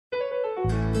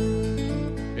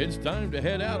It's time to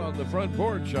head out on the front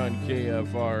porch on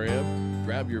KFRM.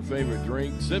 Grab your favorite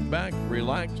drink, sit back,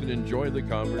 relax, and enjoy the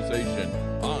conversation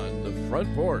on the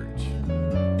front porch.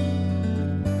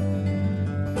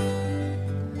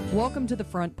 Welcome to the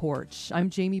Front Porch.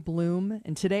 I'm Jamie Bloom,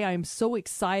 and today I am so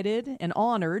excited and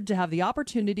honored to have the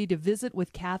opportunity to visit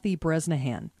with Kathy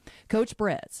Bresnahan, Coach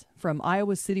Brez from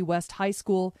Iowa City West High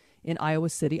School in Iowa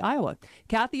City, Iowa.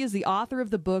 Kathy is the author of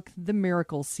the book, The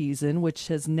Miracle Season, which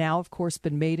has now, of course,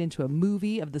 been made into a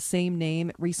movie of the same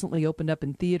name. It recently opened up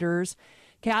in theaters.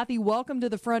 Kathy, welcome to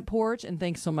the Front Porch, and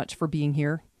thanks so much for being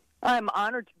here. I'm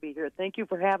honored to be here. Thank you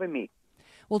for having me.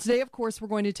 Well, today, of course, we're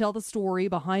going to tell the story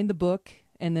behind the book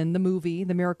and then the movie,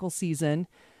 The Miracle Season.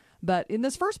 But in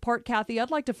this first part, Kathy, I'd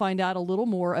like to find out a little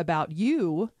more about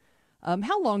you.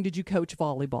 How long did you coach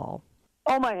volleyball?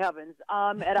 Oh, my heavens.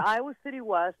 At Iowa City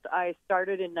West, I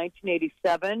started in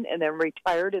 1987 and then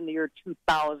retired in the year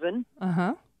 2000.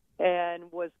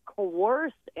 And was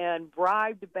coerced and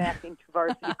bribed back into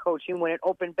varsity coaching when it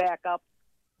opened back up,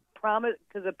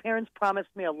 because the parents promised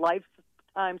me a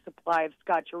lifetime supply of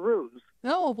Scotcheroos.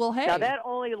 Oh, well, hey. Now, that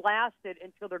only lasted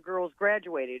until their girls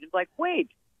graduated. It's like, wait,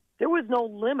 there was no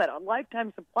limit. A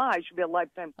lifetime supply should be a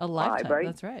lifetime supply, right?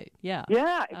 That's right. Yeah.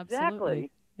 Yeah, exactly.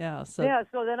 Absolutely. Yeah. So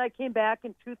then I came back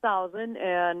in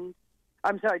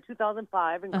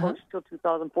 2005 and coached till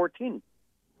 2014.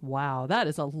 Wow, that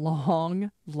is a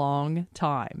long, long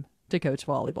time to coach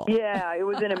volleyball. Yeah, it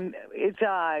was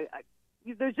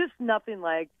there's just nothing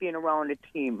like being around a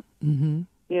team. Mm-hmm.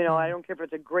 You know, I don't care if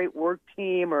it's a great work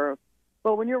team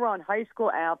but when you're around high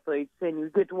school athletes and you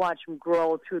get to watch them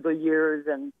grow through the years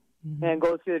and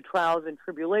go through the trials and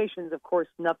tribulations, of course,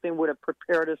 nothing would have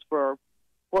prepared us for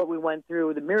what we went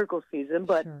through the miracle season.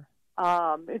 But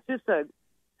it's just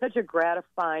such a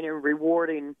gratifying and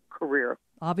rewarding career.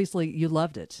 Obviously, you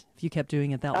loved it if you kept doing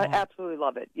it that long. I absolutely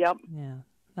love it. Yep. Yeah,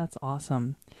 that's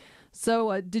awesome.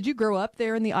 So did you grow up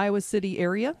there in the Iowa City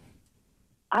area?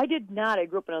 I did not. I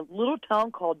grew up in a little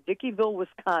town called Dickeyville,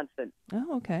 Wisconsin.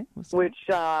 Oh, okay. Which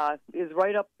is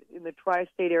right up in the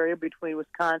tri-state area between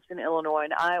Wisconsin, Illinois,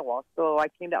 and Iowa. So I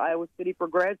came to Iowa City for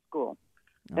grad school,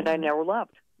 and I never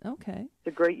left. Okay. It's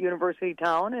a great university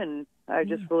town, and I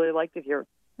just really liked it here.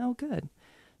 Oh, good.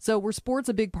 So were sports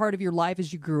a big part of your life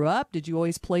as you grew up? Did you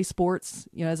always play sports,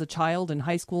 as a child and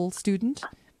high school student?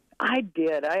 I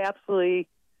did. I absolutely,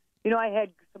 I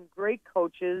had some great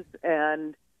coaches,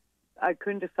 and I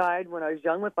couldn't decide when I was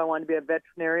young if I wanted to be a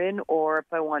veterinarian or if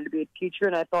I wanted to be a teacher,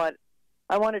 and I thought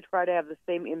I want to try to have the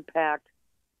same impact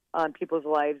on people's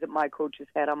lives that my coaches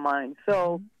had on mine.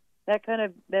 So that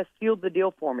sealed the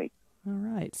deal for me. All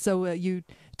right. So you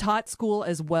taught school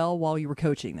as well while you were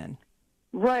coaching then?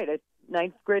 Right, at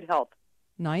ninth grade health.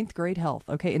 Ninth grade health.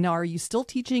 Okay. And now are you still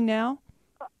teaching now?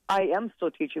 I am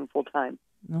still teaching full-time.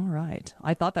 All right.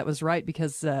 I thought that was right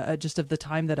because just of the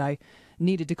time that I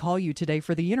needed to call you today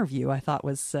for the interview, I thought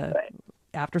was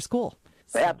after school.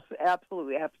 So.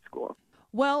 Absolutely, after school.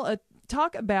 Well,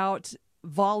 talk about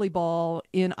volleyball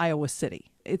in Iowa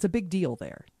City. It's a big deal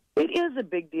there. It is a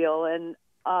big deal, and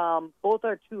both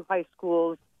our two high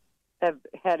schools have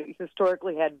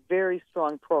historically had very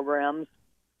strong programs,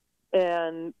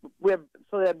 and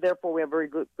therefore we have very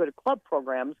good club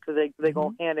programs because they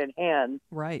go hand in hand.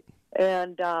 Right.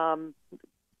 And our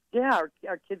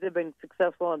kids have been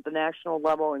successful at the national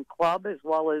level in club as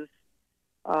well as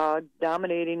not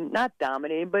dominating,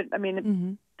 but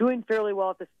doing fairly well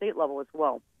at the state level as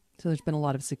well. So there's been a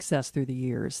lot of success through the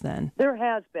years then. There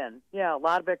has been, a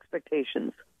lot of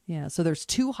expectations. Yeah, so there's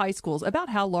two high schools. About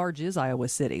how large is Iowa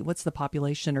City? What's the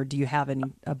population, or do you have any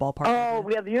ballpark? Oh,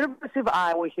 we have the University of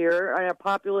Iowa here, and our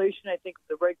population, I think,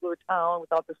 the regular town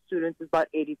without the students is about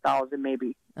 80,000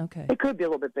 maybe. Okay. It could be a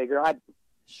little bit bigger. I'm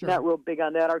not real big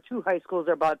on that. Our two high schools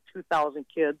are about 2,000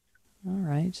 kids. All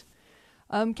right.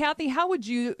 Kathy, how would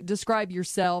you describe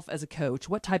yourself as a coach?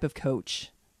 What type of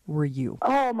coach were you?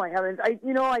 Oh, my heavens. I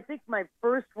think my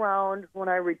first round when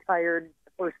I retired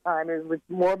the first time was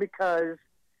more because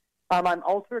I'm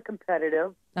ultra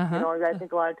competitive. I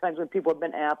think a lot of times when people have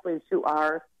been athletes who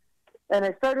are, and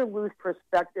I started to lose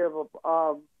perspective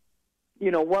of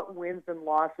what wins and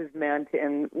losses meant,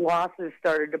 and losses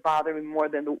started to bother me more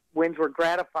than the wins were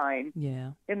gratifying.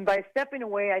 Yeah. And by stepping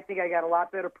away, I think I got a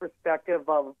lot better perspective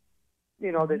of,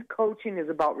 that coaching is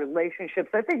about relationships.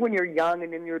 I think when you're young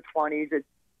and in your 20s, it's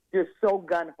just so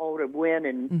gung-ho to win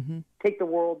and take the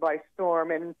world by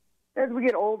storm. And as we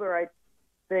get older, I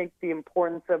think the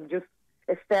importance of just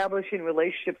establishing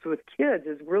relationships with kids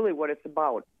is really what it's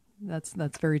about. That's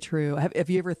very true. Have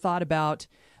you ever thought about,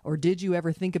 or did you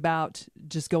ever think about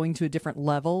just going to a different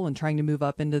level and trying to move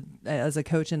up into as a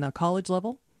coach in the college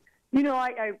level? You know,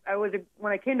 I was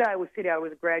when I came to Iowa City, I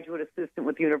was a graduate assistant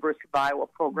with the University of Iowa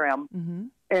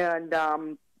program, and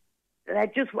I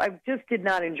just did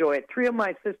not enjoy it. 3 of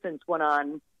my assistants went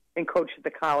on and coached at the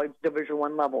college Division I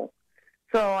level,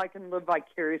 so I can live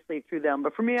vicariously through them.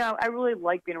 But for me, I really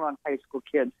like being around high school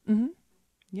kids.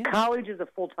 Yeah. College is a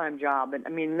full-time job, and I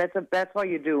mean that's all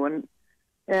you do.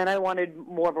 And I wanted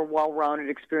more of a well-rounded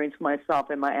experience for myself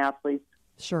and my athletes.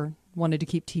 Sure, wanted to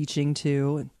keep teaching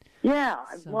too. Yeah,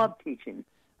 I love teaching.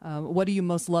 What do you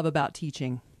most love about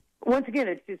teaching? Once again,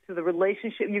 it's just the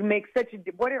relationship. You make such a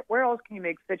where else can you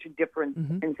make such a difference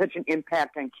and such an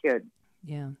impact on kids?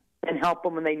 Yeah, and help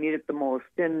them when they need it the most.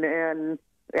 And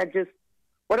that just,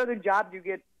 what other job do you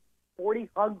get 40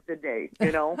 hugs a day?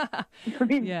 You know, I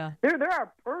mean, there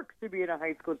are perks to being a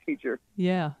high school teacher.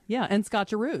 Yeah, and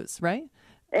scotcheroos, right?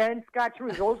 And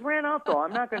scotcheroos. Those ran out, though.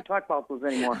 I'm not going to talk about those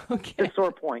anymore. Okay. It's a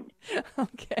sore point.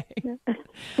 Okay.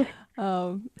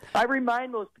 I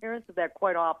remind those parents of that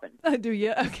quite often. Do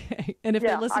you? Okay. And if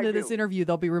they listen to this interview,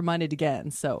 they'll be reminded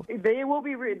again. So they will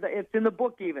be. It's in the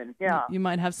book, even. Yeah. You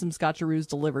might have some scotcheroos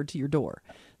delivered to your door.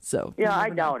 So yeah, I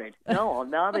doubt it. No,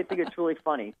 now they think it's really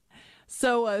funny.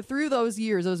 So through those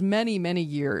years, those many, many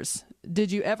years,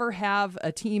 did you ever have a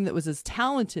team that was as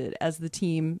talented as the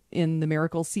team in the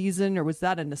Miracle season, or was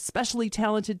that an especially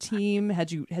talented team?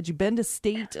 Had you been to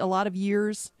state a lot of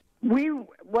years? We've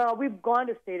gone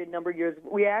to state a number of years.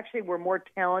 We actually were more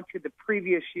talented the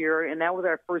previous year, and that was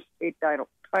our first state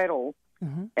title.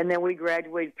 And then we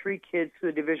graduated 3 kids to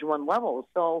the Division I level.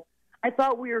 So I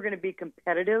thought we were going to be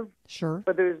competitive. Sure.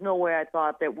 But there's no way I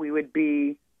thought that we would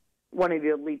be one of the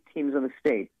elite teams in the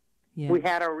state. Yeah. We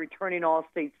had our returning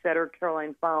all-state setter,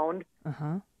 Caroline Found.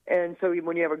 And so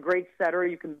when you have a great setter,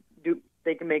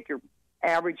 they can make your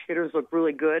average hitters look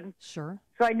really good. Sure.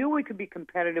 So I knew we could be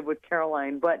competitive with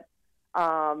Caroline, but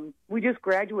we just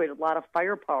graduated a lot of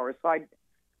firepower. So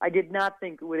I did not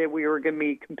think that we were going to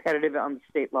be competitive on the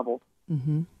state level.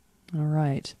 All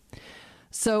right.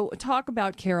 So talk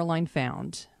about Caroline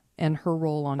Found and her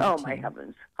role on your team. Oh, my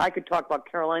heavens. I could talk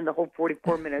about Caroline the whole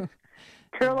 44 minutes.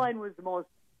 Caroline was the most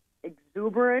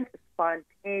exuberant,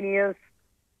 spontaneous,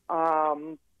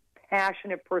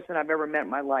 passionate person I've ever met in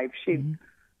my life. She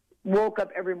woke up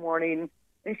every morning,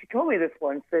 and she told me this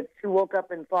once, that she woke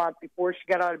up and thought before she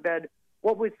got out of bed,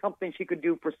 what was something she could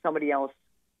do for somebody else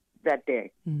that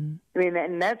day? I mean,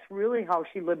 and that's really how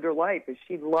she lived her life, is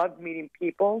she loved meeting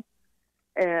people,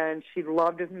 and she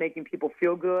loved making people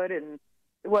feel good, and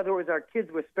whether it was our kids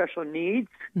with special needs,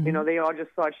 you know, they all just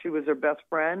thought she was their best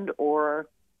friend, or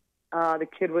the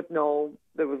kid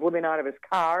that was living out of his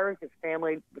car, his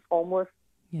family was homeless.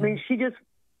 I mean, she just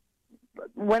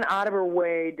went out of her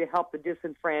way to help the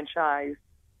disenfranchised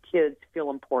kids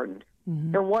feel important.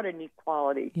 And what a neat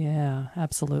quality. Yeah,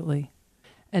 absolutely.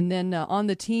 And then on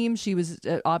the team, she was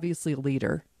obviously a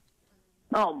leader.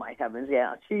 Oh, my heavens,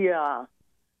 yeah. She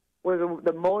was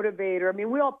the motivator. I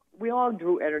mean, we all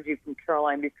drew energy from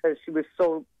Caroline because she was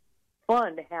so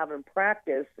fun to have in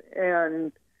practice.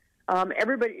 And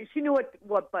everybody, she knew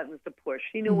what buttons to push.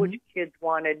 She knew which kids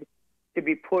wanted to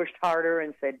be pushed harder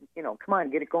and said, you know, come on,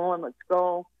 get it going, let's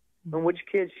go. And which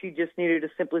kids she just needed to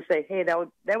simply say, hey, that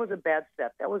was a bad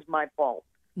step. That was my fault.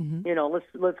 You know,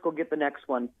 let's go get the next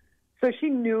one. So she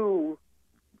knew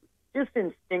just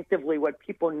instinctively what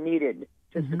people needed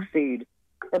to succeed.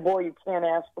 And boy, you can't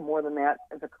ask for more than that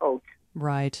as a coach.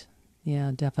 Right.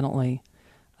 Yeah, definitely.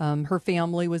 Her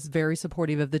family was very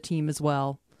supportive of the team as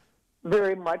well.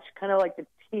 Very much, kind of like the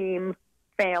team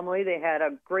family. They had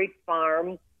a great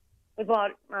farm,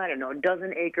 about, I don't know, a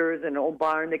dozen acres, and an old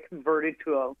barn they converted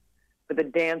to with a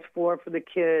dance floor for the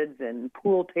kids, and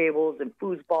pool tables, and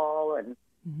foosball, and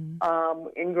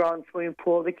in-ground swimming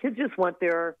pool. The kids just went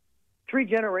there, 3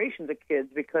 generations of kids,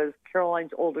 because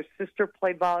Caroline's older sister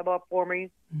played volleyball for me.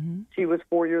 She was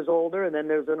 4 years older, and then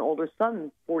there's an older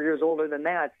son 4 years older than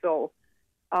that. So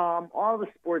all the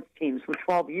sports teams for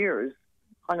 12 years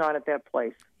hung out at that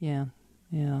place. Yeah.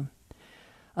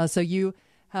 So you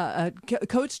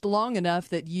coached long enough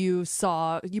that you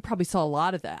probably saw a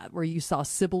lot of that, where you saw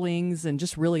siblings and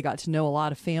just really got to know a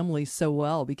lot of families so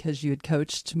well because you had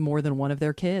coached more than one of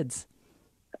their kids.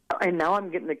 And now I'm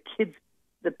getting the kids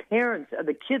of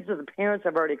the parents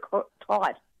I've already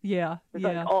taught. Yeah. It's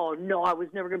like, oh, no, I was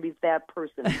never going to be that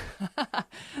person.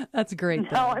 That's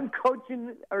great. Now I'm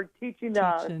coaching or teaching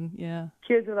kids, and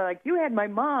they're like, you had my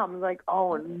mom. I'm like,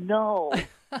 oh, no.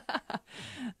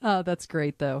 Oh, that's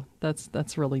great, though.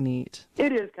 That's really neat.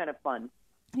 It is kind of fun.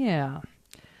 Yeah.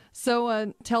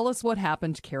 So tell us what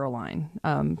happened to Caroline,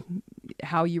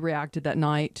 how you reacted that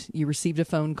night. You received a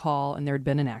phone call, and there had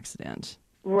been an accident.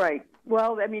 Right.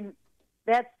 Well, I mean,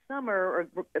 that summer, or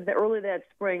early that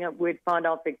spring, we'd found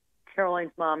out that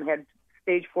Caroline's mom had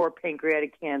stage 4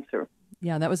 pancreatic cancer.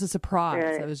 Yeah, that was a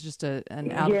surprise. That was just an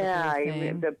out of the blue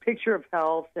thing. The picture of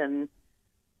health, and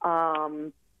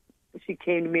she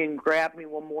came to me and grabbed me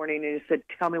one morning and said,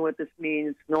 "Tell me what this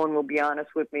means. No one will be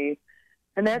honest with me."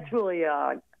 And that's really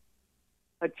a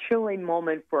chilling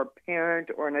moment for a parent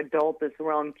or an adult that's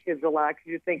around kids a lot, because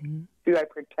you think, do I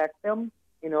protect them?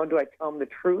 Do I tell them the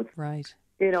truth? Right.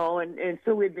 And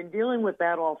so we'd been dealing with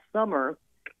that all summer,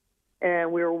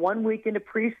 and we were 1 week into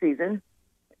preseason,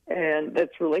 and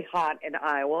that's really hot in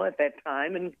Iowa at that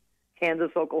time, and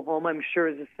Kansas, Oklahoma, I'm sure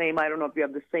is the same. I don't know if you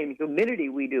have the same humidity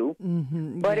we do,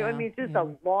 but it's just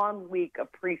a long week of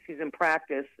preseason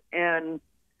practice. And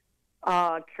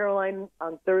Caroline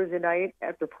on Thursday night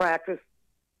after practice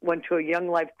went to a Young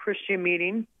Life Christian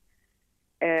meeting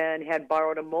and had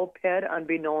borrowed a moped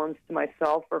unbeknownst to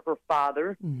myself or her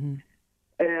father,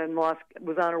 and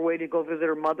was on her way to go visit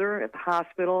her mother at the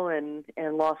hospital and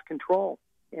lost control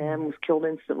and was killed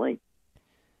instantly.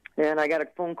 And I got a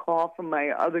phone call from my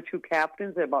other two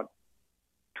captains at about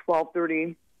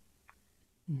 12:30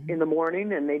 in the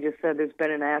morning, and they just said there's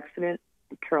been an accident.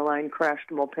 Caroline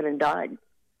crashed a moped and died.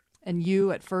 And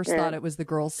you at first thought it was the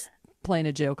girls playing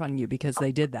a joke on you because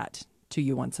they did that to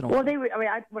you once in a while.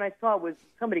 Well, when I saw it was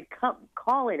somebody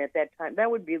calling at that time,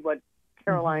 that would be what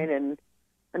Caroline and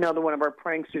another one of our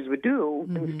pranksters would do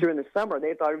during the summer.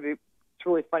 They thought it's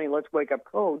really funny, let's wake up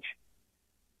Coach.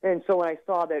 And so when I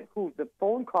saw that who the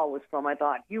phone call was from, I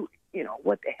thought,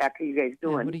 what the heck are you guys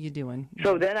doing? Yeah, what are you doing?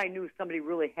 So then I knew somebody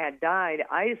really had died.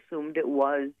 I assumed it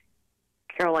was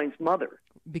Caroline's mother.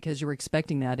 Because you were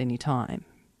expecting that any time.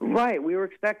 Right, we were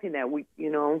expecting that. We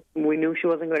knew she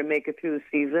wasn't going to make it through the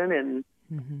season,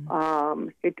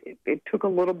 and it took a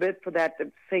little bit for that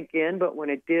to sink in. But when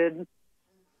it did,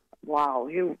 wow,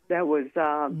 that was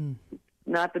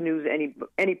not the news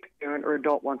any parent or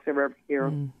adult wants to ever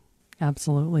hear.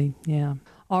 Absolutely, yeah.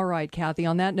 All right, Kathy.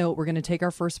 On that note, we're going to take our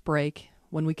first break.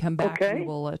 When we come back, we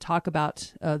will talk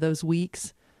about those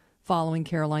weeks following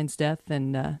Caroline's death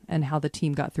and how the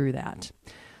team got through that.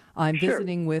 I'm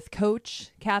visiting with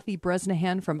Coach Kathy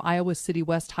Bresnahan from Iowa City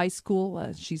West High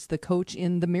School. She's the coach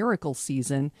in the Miracle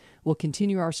season. We'll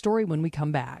continue our story when we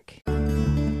come back.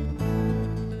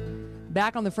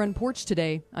 Back on the front porch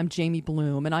today, I'm Jamie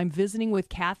Bloom, and I'm visiting with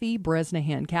Kathy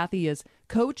Bresnahan. Kathy is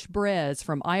Coach Brez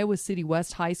from Iowa City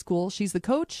West High School. She's the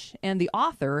coach and the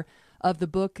author of the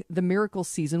book, The Miracle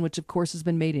Season, which, of course, has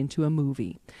been made into a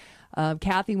movie.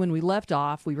 Kathy, when we left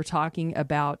off, we were talking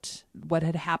about what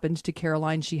had happened to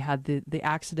Caroline. She had the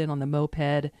accident on the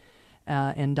moped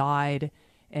and died,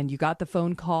 and you got the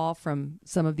phone call from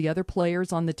some of the other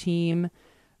players on the team.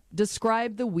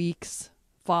 Describe the weeks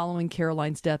following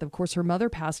Caroline's death. Of course, her mother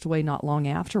passed away not long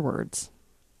afterwards.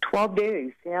 12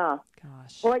 days, yeah.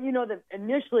 Gosh. Well, that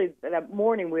initially that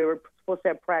morning we were supposed to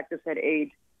have practice at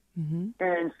 8.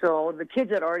 And so the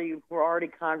kids were already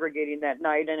congregating that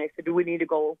night, and I said, do we need to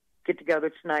go get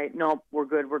together tonight? No, we're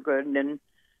good. And then,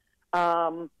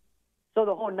 so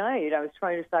the whole night I was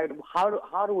trying to decide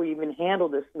how do we even handle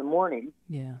this in the morning?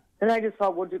 Yeah. And I just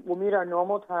thought we'll meet our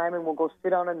normal time and we'll go sit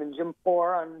down in the gym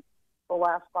floor on the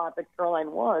last spot that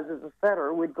Caroline was as a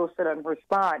setter. We'd go sit on her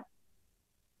spot,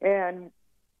 and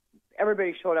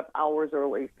everybody showed up hours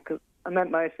early because I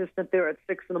met my assistant there at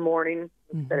 6 in the morning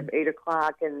instead of 8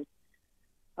 o'clock, and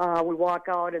we walk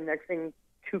out, and next thing,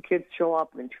 2 kids show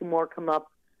up, and 2 more come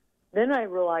up. Then I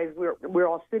realized we're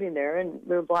all sitting there, and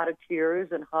there was a lot of tears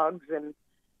and hugs, and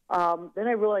then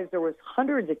I realized there was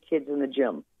hundreds of kids in the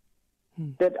gym.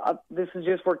 That this is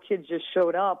just where kids just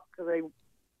showed up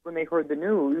when they heard the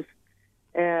news,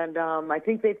 and I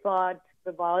think they thought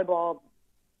the volleyball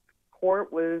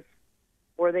court was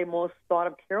where they most thought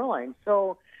of Caroline.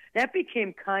 So that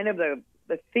became kind of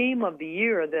the theme of the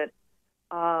year, that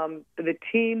the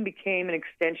team became an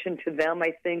extension to them,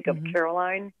 I think, of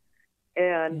Caroline.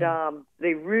 And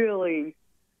they really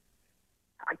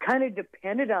kind of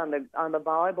depended on the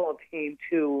volleyball team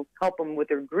to help them with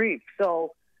their grief.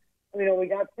 So, we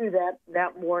got through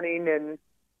that morning,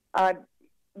 and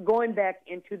going back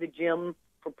into the gym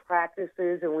for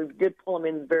practices, and we did pull them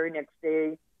in the very next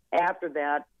day after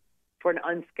that for an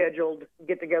unscheduled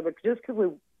get-together, just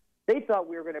because they thought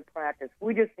we were going to practice.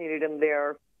 We just needed them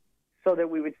there so that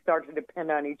we would start to depend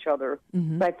on each other.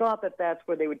 So I thought that's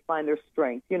where they would find their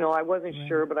strength. I wasn't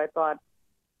sure, but I thought,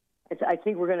 I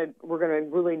think we're gonna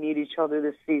really need each other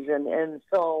this season. And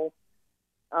so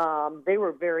they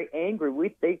were very angry.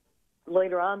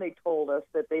 Later on, they told us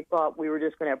that they thought we were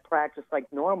just going to have practice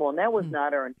like normal, and that was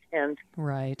not our intent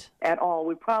at all.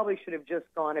 We probably should have just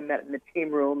gone and met in the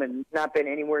team room and not been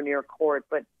anywhere near court.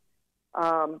 But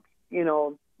You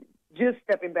know, just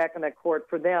stepping back on that court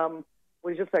for them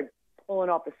was just like pulling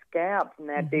off a scab from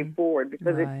that day forward,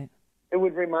 because it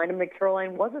would remind them that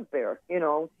Caroline wasn't there. You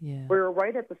know, we were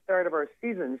right at the start of our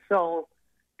season, so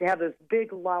to have this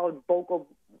big, loud, vocal,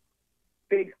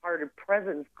 big-hearted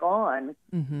presence gone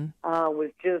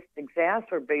was just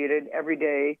exacerbated every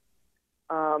day,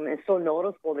 and so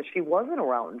noticeable that she wasn't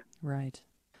around. Right.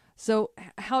 So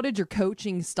how did your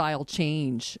coaching style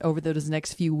change over those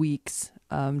next few weeks,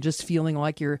 just feeling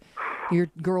like your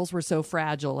girls were so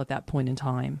fragile at that point in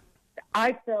time?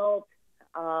 I felt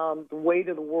the weight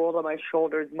of the world on my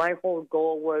shoulders. My whole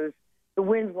goal was the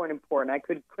wins weren't important. I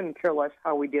couldn't care less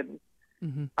how we did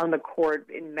on the court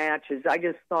in matches. I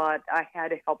just thought I had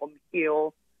to help them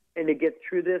heal and to get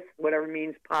through this, whatever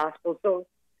means possible. So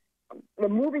the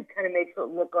movie kind of makes it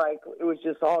look like it was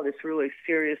just all this really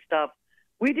serious stuff.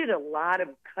 We did a lot of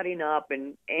cutting up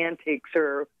and antics,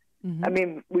 I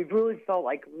mean, we really felt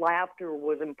like laughter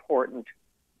was important.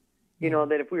 You know,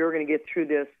 that if we were going to get through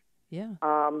this,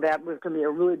 that was going to be a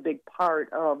really big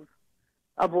part of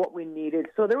what we needed.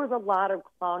 So there was a lot of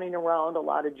clowning around, a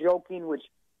lot of joking,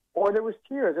 or there was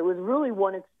tears. It was really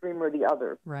one extreme or the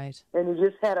other. Right. And you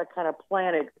just had to kind of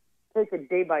plan it, take it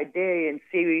day by day, and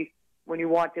see when you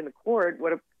walked in the court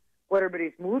what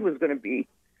everybody's mood was going to be.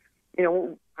 You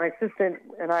know, my assistant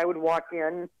and I would walk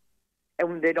in,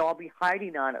 and they'd all be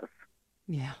hiding on us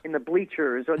in the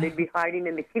bleachers, or they'd be hiding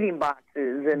in the heating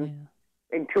boxes, and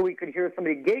until we could hear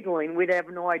somebody giggling, we'd have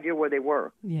no idea where they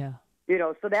were. Yeah. You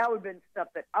know, so that would have been stuff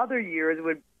that other years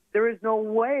there is no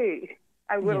way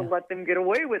I would have let them get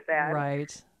away with that.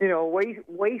 Right. You know,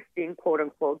 wasting, quote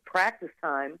unquote, practice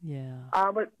time. Yeah.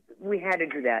 But we had to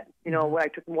do that. You know, I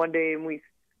took them one day and we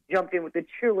jumped in with the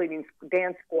cheerleading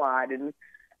dance squad and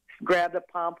grabbed the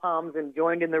pom-poms and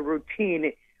joined in the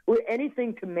routine.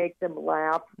 Anything to make them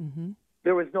laugh.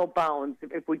 There was no bounds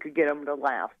if we could get them to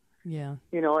laugh. Yeah.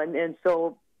 You know, and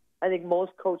so I think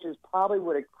most coaches probably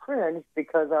would have cringed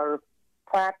because our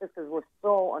practices were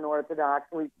so unorthodox.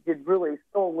 We did really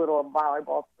so little of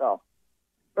volleyball stuff.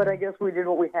 But I guess we did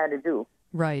what we had to do.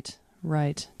 Right,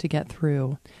 to get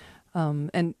through.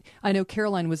 And I know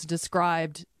Caroline was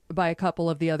described by a couple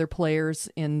of the other players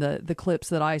in the clips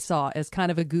that I saw as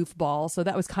kind of a goofball. So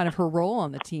that was kind of her role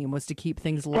on the team, was to keep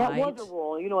things light. That was a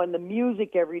role, you know, and the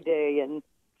music every day. And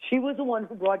she was the one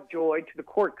who brought joy to the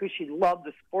court because she loved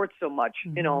the sport so much,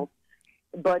 you know.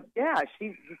 But, yeah,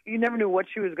 you never knew what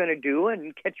she was going to do,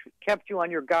 and kept you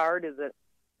on your guard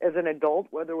as an adult,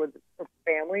 whether it was her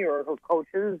family or her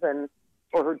coaches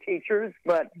or her teachers.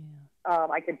 But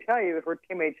I can tell you her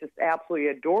teammates just absolutely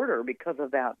adored her because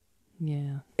of that.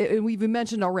 Yeah. We've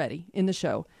mentioned already in the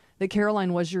show that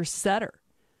Caroline was your setter.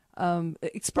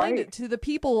 Explain it to the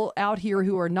people out here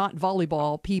who are not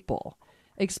volleyball people.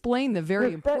 Explain the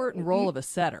very important role of a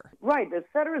setter. Right. The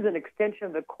setter is an extension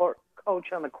of the coach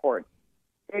on the court.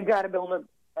 They've got to be able to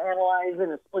analyze in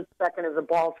a split second as the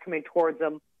ball's coming towards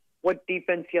them what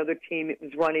defense the other team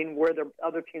is running, where the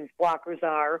other team's blockers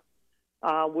are,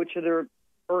 which of their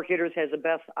hitters has the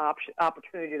best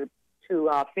opportunity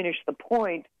to finish the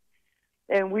point.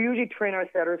 And we usually train our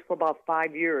setters for about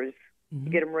 5 years to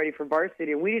get them ready for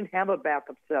varsity. And we didn't have a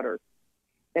backup setter.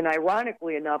 And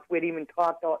ironically enough, we'd even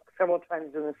talked several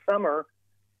times in the summer,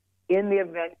 in the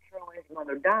event Caroline's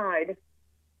mother died,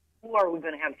 who are we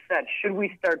going to have set? Should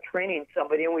we start training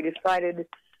somebody? And we decided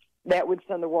that would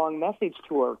send the wrong message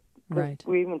to her. Right.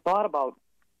 We even thought about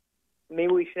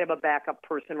maybe we should have a backup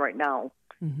person right now.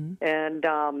 And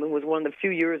it was one of the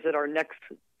few years that our next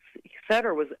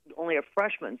setter was only a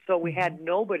freshman. So we had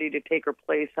nobody to take her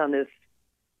place on this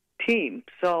team.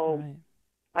 So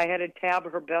I had to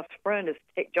tab her best friend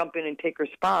to jump in and take her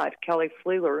spot, Kelly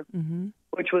Fleeler,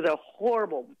 which was a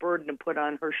horrible burden to put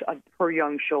on her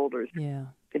young shoulders. Yeah.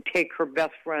 To take her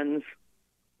best friend's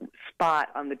spot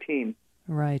on the team.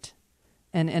 Right.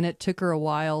 And it took her a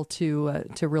while to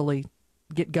really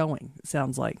get going, it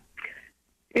sounds like.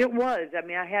 It was. I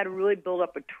mean, I had to really build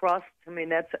up a trust. I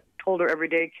mean, told her every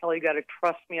day, Kelly, you got to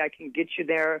trust me. I can get you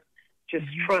there. Just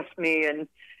trust me. And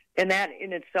that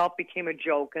in itself became a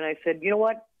joke. And I said, you know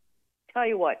what? Tell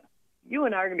you what, you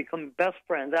and I are going to become best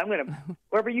friends. I'm going to,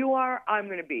 wherever you are, I'm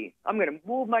going to be. I'm going to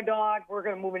move my dog. We're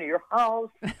going to move into your house.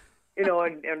 You know,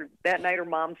 and that night her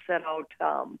mom set out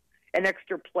an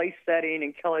extra place setting,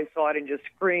 and Kelly saw it and just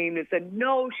screamed and said,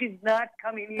 no, she's not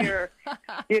coming here.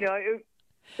 You know,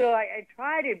 so I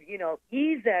tried to, you know,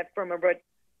 ease that from her. But,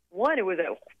 one, it was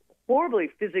a horribly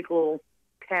physical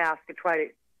task to try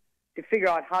to figure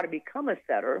out how to become a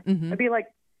setter. It'd be like,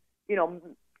 you know,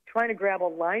 trying to grab a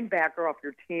linebacker off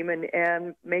your team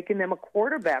and making them a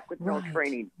quarterback with no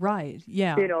training. Right,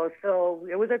 yeah. So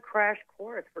it was a crash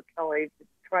course for Kelly to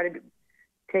try to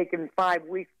take in 5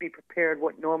 weeks to be prepared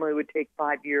what normally would take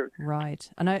 5 years. Right.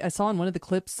 And I saw in one of the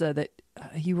clips that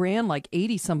he ran like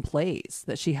 80-some plays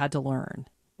that she had to learn.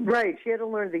 Right. She had to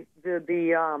learn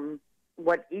the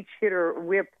what each hitter,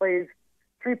 we have 3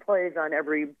 plays on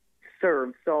every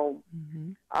serve, so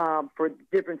for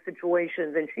different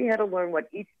situations, and she had to learn what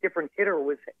each different hitter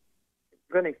was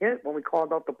going to hit when we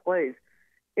called out the plays.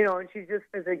 And she's just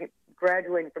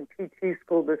graduating from PT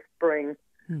school this spring,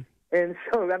 and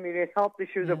so, I mean, it helped that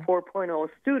she was a 4.0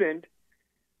 student,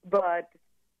 but,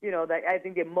 I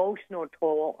think the emotional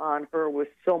toll on her was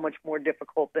so much more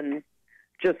difficult than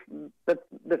just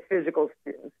the physical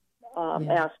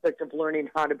aspect of learning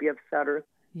how to be a setter.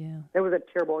 Yeah. It was a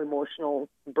terrible emotional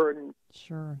burden.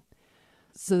 Sure.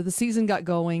 So the season got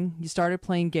going. You started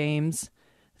playing games.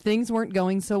 Things weren't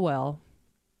going so well.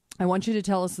 I want you to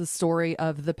tell us the story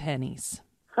of the pennies.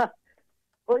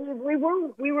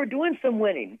 Well, we were doing some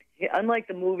winning. Unlike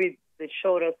the movie that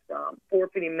showed us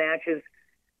forfeiting matches,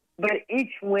 but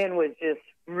each win was just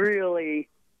really,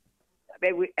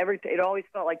 it always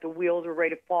felt like the wheels were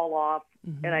ready to fall off,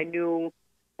 and I knew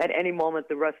at any moment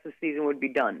the rest of the season would be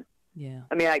done. Yeah.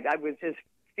 I mean, I was just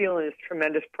feeling this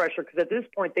tremendous pressure because at this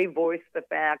point they voiced the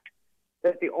fact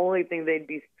that the only thing they'd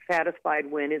be satisfied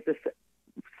with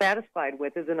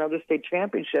is another state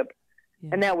championship.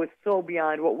 Yeah. And that was so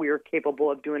beyond what we were capable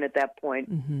of doing at that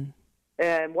point.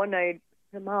 And one night,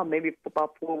 Mom, maybe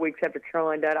about 4 weeks after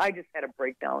Caroline died, I just had a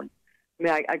breakdown. I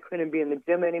mean, I couldn't be in the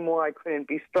gym anymore. I couldn't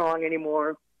be strong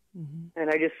anymore. And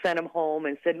I just sent him home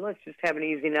and said, let's just have an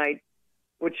easy night,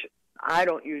 which I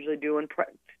don't usually do, and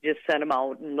just send them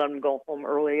out and let them go home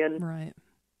early. And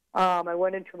I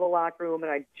went into the locker room,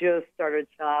 and I just started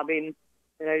sobbing.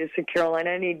 And I just said,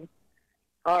 Caroline,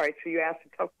 all right, so you asked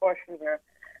a tough question here.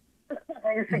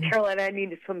 I just said, Caroline, I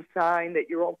need some sign that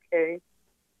you're okay.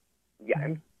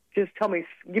 Yeah, just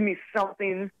give me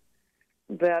something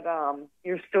that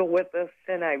you're still with us.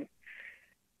 And I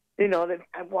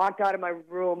walked out of my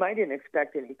room. I didn't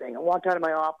expect anything. I walked out of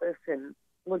my office and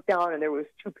looked down, and there was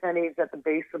 2 pennies at the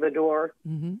base of the door,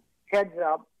 heads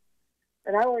up.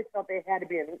 And I always thought they had to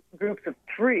be in groups of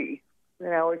 3.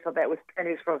 And I always thought that was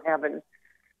pennies from heaven.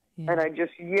 Yeah. And I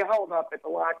just yelled up at the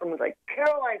locker room, was like,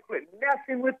 Caroline, quit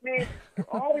messing with me. You're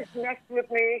always messing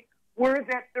with me. Where's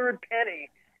that 3rd penny?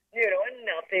 And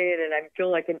nothing. And I'm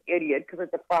feeling like an idiot because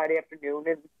it's a Friday afternoon,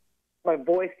 and my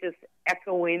voice just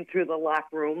echoing through the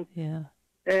locker room. Yeah.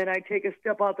 And I take a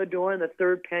step out the door, and the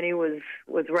 3rd penny was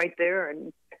right there.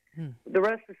 And the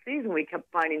rest of the season, we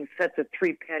kept finding sets of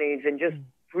 3 pennies in just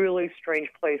really strange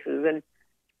places. And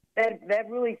that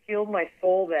really healed my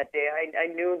soul that day. I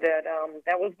knew that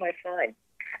that was my sign.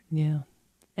 Yeah.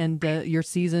 And your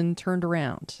season turned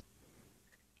around.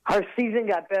 Our season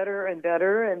got better and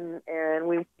better, and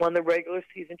we won the regular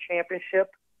season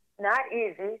championship. Not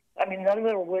easy. I mean, none of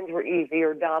the wins were easy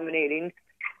or dominating,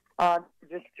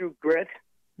 just through grit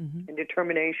and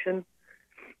determination.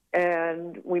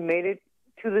 And we made it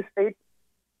to the state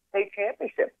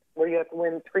championship, where you have to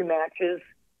win 3 matches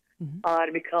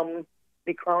to become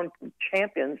the crowned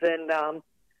champions. And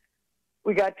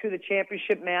we got to the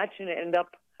championship match, and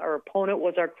our opponent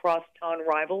was our crosstown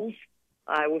rivals,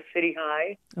 Iowa City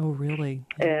High. Oh, really?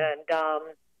 And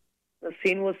the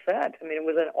scene was set. I mean, it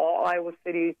was an all Iowa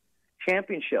City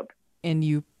championship. And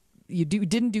you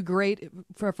didn't do great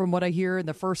from what I hear in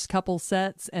the first couple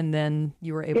sets, and then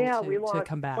you were able to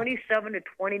come back.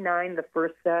 27-29 the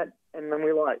first set, and then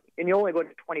we lost. And you only go to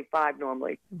 25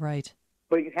 normally. Right.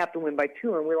 But you have to win by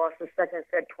 2, and we lost the second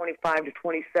set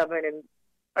 25-27, and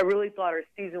I really thought our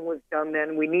season was done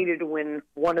then. We needed to win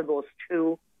one of those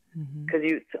 2 because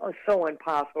it's so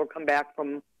impossible to come back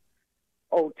from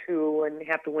 0-2 and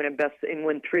have to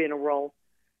win 3 in a row.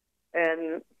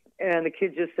 And the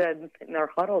kids just said in our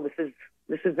huddle,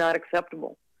 this is not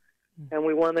acceptable. And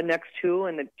we won the next 2,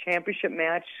 and the championship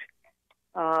match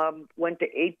went to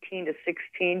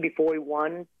 18-16 before we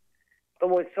won. But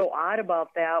what's so odd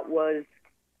about that was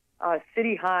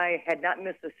City High had not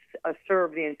missed a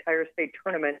serve the entire state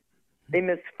tournament. They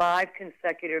missed 5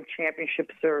 consecutive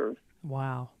championship serves.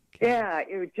 Wow. Yeah,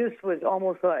 it just was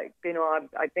almost like,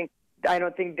 I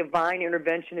don't think divine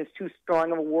intervention is too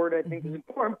strong of a word. I think there's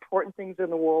more important things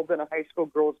in the world than a high school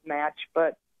girls match.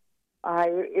 But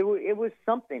it was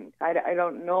something. I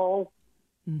don't know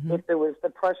if the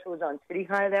pressure was on City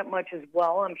High that much as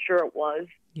well. I'm sure it was.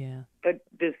 Yeah. But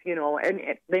this, and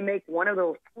they make one of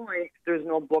those points. There's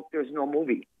no book. There's no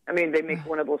movie. I mean, they make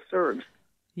one of those serves.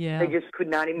 Yeah. They just could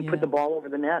not even put the ball over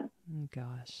the net. Oh,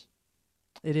 gosh.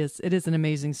 It is. It is an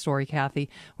amazing story, Kathy.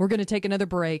 We're going to take another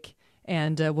break,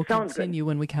 and we'll continue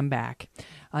when we come back.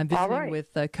 I'm visiting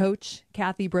with Coach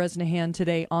Kathy Bresnahan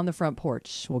today on the Front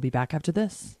Porch. We'll be back after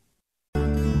this.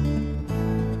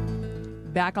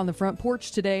 Back on the Front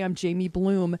Porch today, I'm Jamie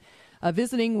Bloom,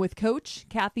 visiting with Coach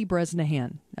Kathy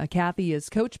Bresnahan. Kathy is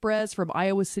Coach Brez from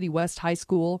Iowa City West High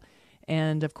School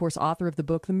and, of course, author of the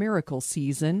book The Miracle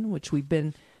Season, which we've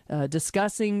been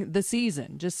discussing the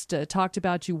season. Just talked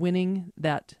about you winning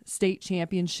that state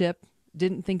championship.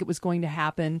 Didn't think it was going to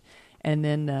happen. And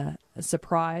then, a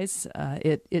surprise,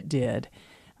 it did.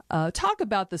 Talk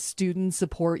about the student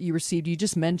support you received. You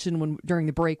just mentioned during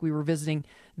the break we were visiting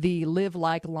the Live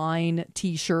Like Line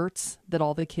T-shirts that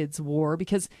all the kids wore,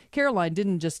 because Caroline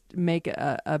didn't just make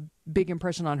a big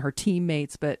impression on her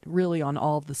teammates, but really on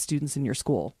all of the students in your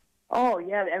school. Oh,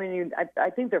 yeah. I mean, I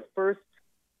think their first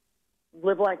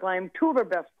Live Like Line, two of our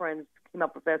best friends came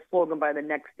up with that slogan by the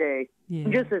next day. Yeah.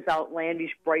 Just this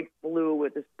outlandish bright blue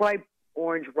with this bright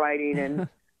orange writing, and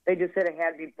they just said it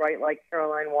had to be bright like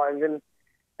Caroline was. And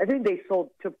I think they took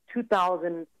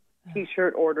 2,000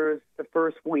 T-shirt orders the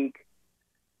first week,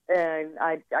 and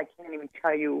I can't even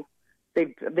tell you,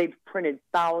 they've printed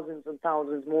thousands and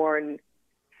thousands more. And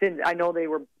since I know they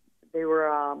were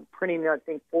printing, I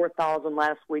think 4,000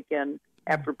 last weekend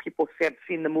after people have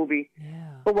seen the movie. Yeah.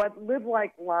 But what Live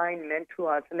Like Line meant to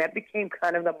us, and that became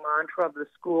kind of the mantra of the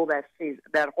school that season,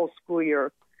 that whole school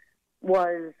year,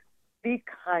 was be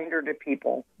kinder to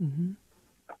people. Mm-hmm.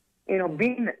 You know,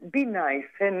 be nice.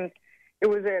 And it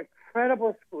was an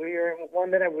incredible school year, and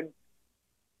one that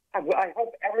I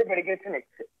hope everybody gets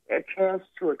a chance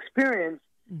to experience.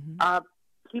 Mm-hmm.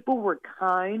 People were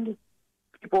kind.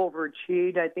 People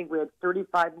overachieved. I think we had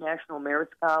 35 National Merit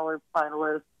Scholar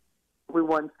finalists. We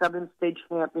won 7 state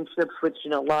championships, which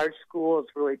in a large school is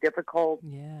really difficult.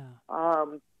 Yeah.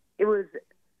 It was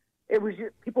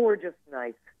just, people were just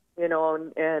nice, you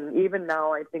know, and even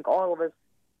now I think all of us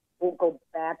will go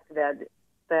back to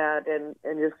that and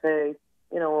just say,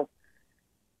 you know,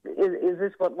 is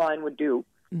this what Line would do?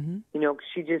 Mm-hmm. You know,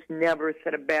 she just never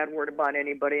said a bad word about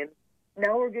anybody. And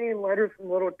now we're getting letters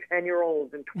from little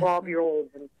 10-year-olds and 12-year-olds,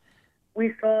 and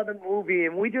we saw the movie,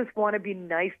 and we just want to be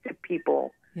nice to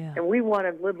people. Yeah. And we want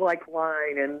to live like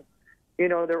Line, and, you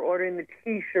know, they're ordering the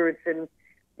T-shirts. And,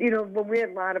 you know, when we had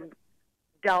a lot of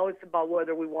doubts about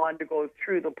whether we wanted to go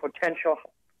through the potential,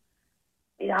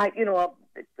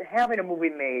 having a movie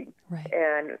made,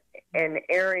 right, and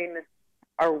airing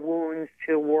our wounds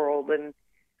to the world. And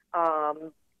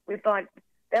we thought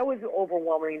that was the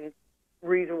overwhelming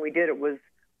reason we did it, was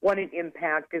what an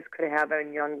impact this could have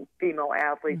on young female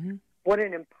athletes. Mm-hmm. What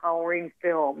an empowering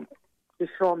film to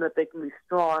show them that they can be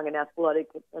strong and athletic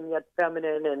and yet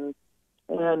feminine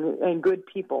and good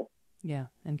people. Yeah,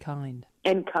 and kind.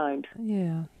 And kind.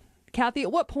 Yeah. Kathy,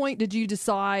 at what point did you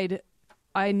decide,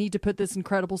 I need to put this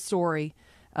incredible story,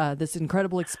 this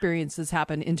incredible experience that's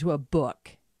happened, into a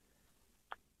book?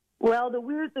 Well, the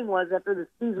weird thing was, after the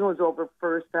season was over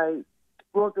first, I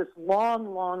wrote this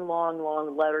long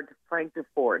letter to Frank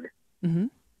DeFord. Mm-hmm.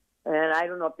 And I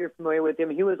don't know if you're familiar with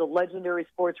him. He was a legendary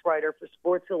sports writer for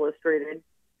Sports Illustrated.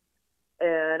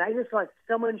 And I just thought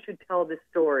someone should tell this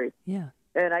story. Yeah.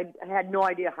 And I had no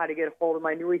idea how to get a hold of him.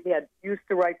 I knew he used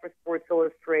to write for Sports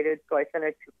Illustrated, so I sent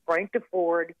it to Frank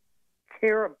DeFord,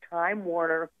 care of Time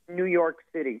Warner, New York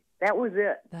City. That was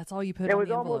it. That's all you put on the the envelope.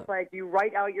 It was almost like you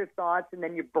write out your thoughts and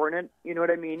then you burn it, you know what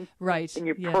I mean? Right. And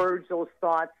you purge those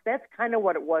thoughts. That's kind of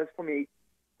what it was for me.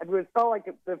 It felt like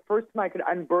the first time I could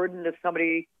unburden to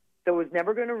somebody that was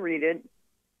never going to read it,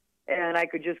 and I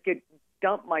could just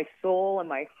dump my soul and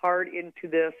my heart into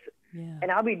this. Yeah.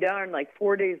 And I'll be darned, like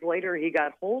 4 days later, he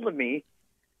got hold of me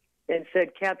and said,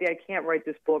 Kathy, I can't write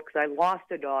this book because I lost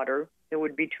a daughter. It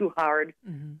would be too hard.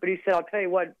 Mm-hmm. But he said, I'll tell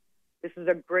you what, this is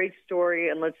a great story,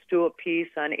 and let's do a piece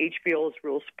on HBO's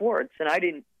Real Sports. And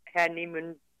I hadn't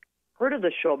even heard of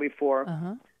the show before.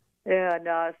 Uh-huh.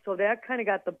 And so that kind of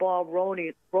got the ball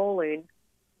rolling.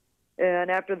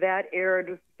 And after that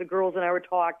aired, the girls and I were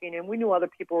talking, and we knew other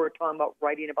people were talking about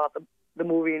writing about the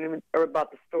movie or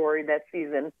about the story that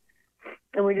season.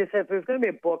 And we just said, if there's going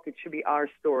to be a book, it should be our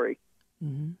story.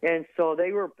 Mm-hmm. And so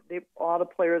all the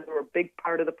players were a big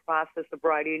part of the process of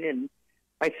writing, and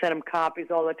I sent them copies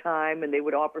all the time, and they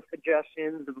would offer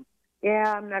suggestions. And,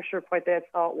 I'm not sure quite that's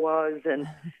how it was. And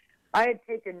I had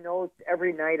taken notes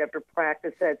every night after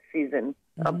practice that season,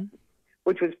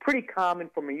 which was pretty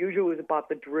common for me. Usually it was about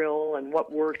the drill and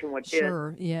what worked and what didn't.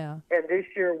 Sure, yeah. And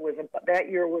that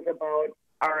year was about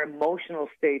our emotional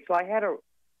state. So I had a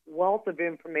wealth of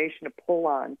information to pull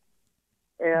on.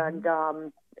 And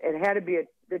it had to be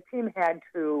the team had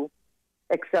to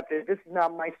accepted. This is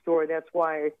not my story. That's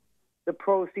why the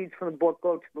proceeds from the book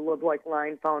go to the Live Like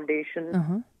Line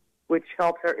Foundation, which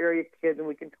helps our area kids, and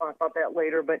we can talk about that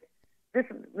later. But this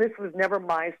was never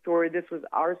my story. This was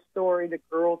our story, the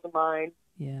girls of mine,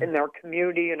 in our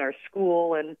community, in our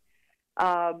school, and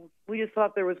we just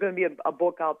thought there was going to be a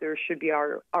book out there. It should be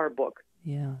our book.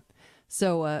 Yeah.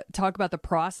 So talk about the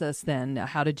process then.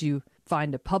 How did you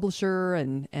find a publisher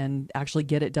and actually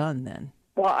get it done then?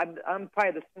 Well, I'm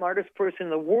probably the smartest person in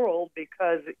the world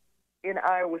because in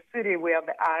Iowa City we have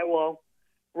the Iowa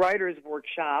Writers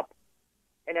Workshop,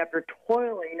 and after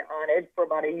toiling on it for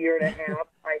about a year and a half,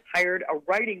 I hired a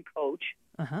writing coach,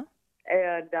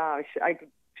 and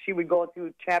she would go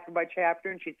through chapter by chapter,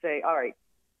 and she'd say, "All right,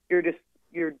 you're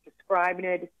describing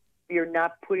it. You're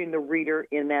not putting the reader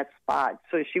in that spot."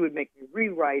 So she would make me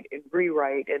rewrite,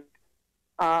 and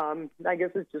I guess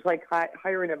it's just like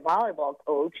hiring a volleyball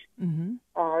coach.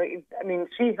 I mean,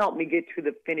 she helped me get to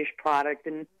the finished product,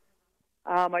 and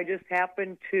I just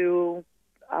happened to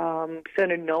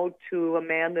send a note to a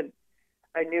man that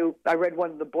I knew. I read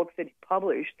one of the books that he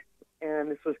published, and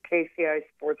this was KCI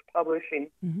Sports Publishing,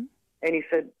 and he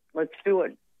said, "Let's do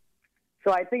it."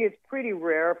 So I think it's pretty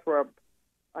rare for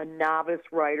a novice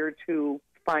writer to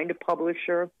find a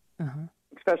publisher,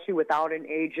 especially without an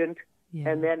agent,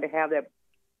 and then to have that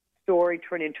story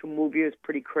turn into a movie is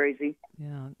pretty crazy.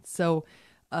 Yeah. So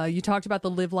you talked about the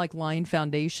Live Like Line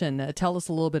Foundation. Tell us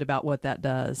a little bit about what that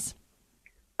does.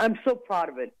 I'm so proud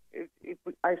of it.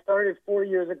 I started 4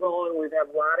 years ago, and we've had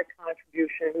a lot of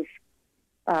contributions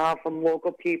from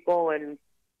local people and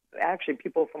actually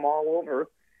people from all over.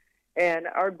 And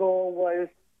our goal was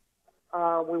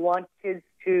we want kids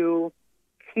to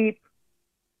keep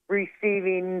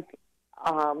receiving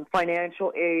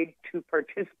financial aid to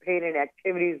participate in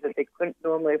activities that they couldn't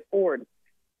normally afford.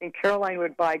 And Caroline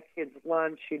would buy kids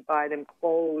lunch. She'd buy them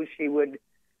clothes. She would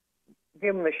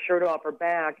give them a shirt off her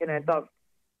back. And I thought,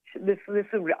 this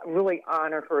would really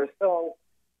honor her. So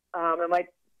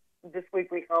this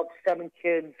week we helped 7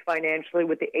 kids financially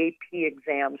with the AP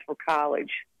exams for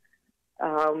college,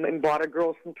 and bought a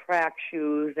girl some track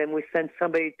shoes, and we sent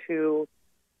somebody to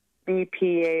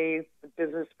BPA, the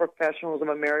Business Professionals of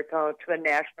America, to the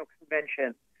National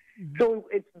Convention. So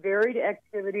it's varied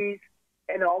activities,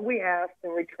 and all we ask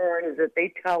in return is that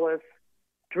they tell us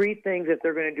 3 things that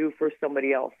they're going to do for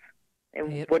somebody else.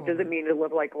 And what does it mean to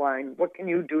live like Line? What can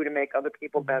you do to make other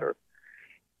people better?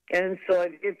 And so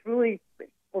it's really,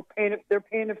 they're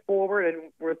paying it forward,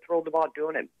 and we're thrilled about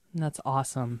doing it. That's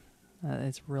awesome.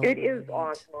 It's really It is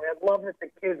awesome. I love that the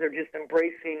kids are just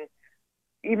embracing,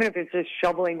 even if it's just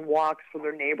shoveling walks for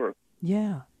their neighbor.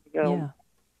 Yeah. Yeah,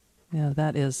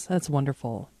 that's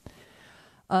wonderful.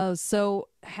 So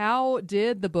how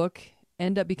did the book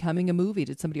end up becoming a movie?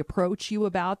 Did somebody approach you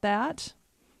about that?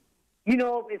 You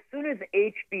know, as soon as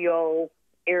HBO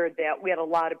aired that, we had a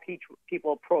lot of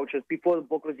people approach us before the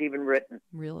book was even written.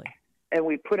 Really? And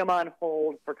we put them on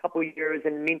hold for a couple of years.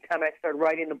 And in the meantime, I started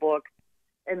writing the book.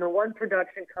 And the one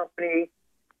production company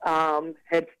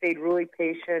had stayed really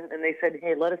patient, and they said,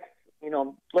 "Hey, let us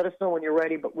know when you're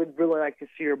ready, but we'd really like to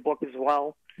see your book as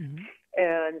well."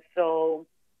 And so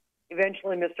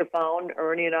eventually Mr. Found,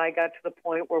 Ernie, and I got to the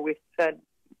point where we said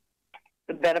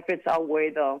the benefits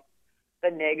outweigh the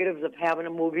negatives of having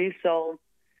a movie. So,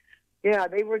 yeah,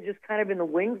 they were just kind of in the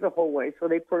wings the whole way. So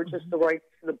they purchased the rights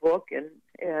to the book, and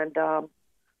the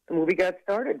movie got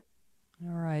started.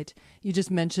 All right. You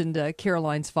just mentioned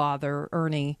Caroline's father,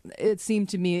 Ernie. It seemed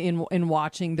to me in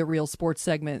watching the Real Sports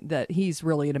segment that he's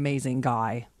really an amazing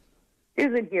guy.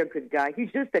 Isn't he a good guy?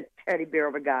 He's just a teddy bear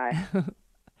of a guy.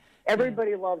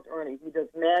 Everybody loves Ernie. He does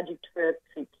magic tricks.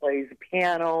 He plays the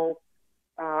piano.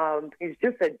 He's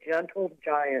just a gentle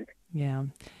giant. Yeah.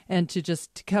 And to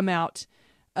just come out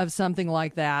of something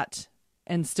like that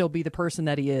and still be the person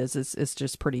that he is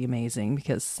just pretty amazing,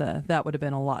 because that would have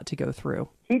been a lot to go through.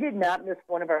 He did not miss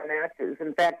one of our matches.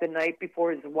 In fact, the night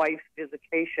before his wife's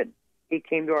visitation, he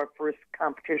came to our first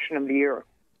competition of the year.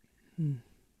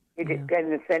 He did,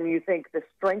 and you think the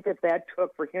strength that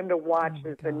took for him to watch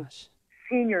his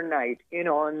senior night,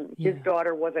 and his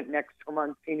daughter wasn't next to him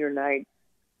on senior night.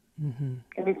 And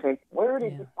you think, where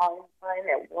did he find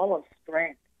that well of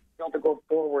strength to go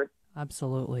forward?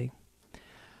 Absolutely.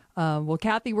 Well,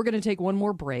 Kathy, we're going to take one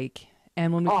more break.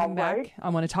 And when we come back, I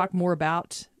want to talk more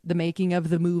about the making of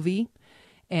the movie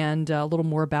and a little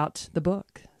more about the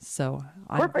book. So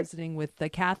I'm visiting with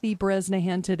Kathy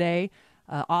Bresnahan today,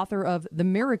 author of The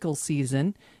Miracle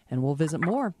Season, and we'll visit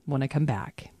more when I come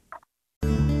back.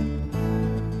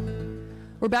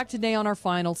 We're back today on our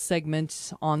final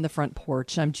segment on the Front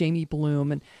Porch. I'm Jamie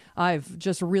Bloom, and I've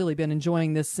just really been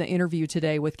enjoying this interview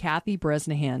today with Kathy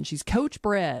Bresnahan. She's Coach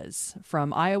Brez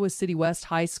from Iowa City West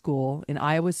High School in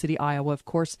Iowa City, Iowa. Of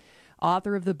course,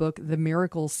 author of the book The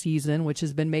Miracle Season, which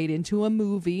has been made into a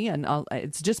movie, and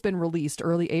it's just been released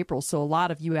early April. So a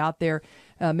lot of you out there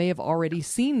may have already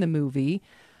seen the movie.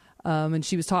 And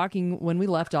she was talking when we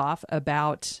left off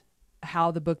about how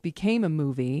the book became a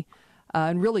movie.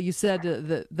 And really, you said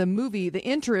the movie, the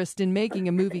interest in making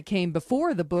a movie came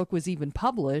before the book was even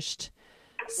published.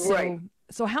 So, right.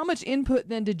 So how much input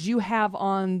then did you have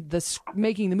on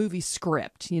making the movie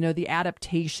script, the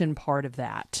adaptation part of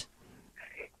that?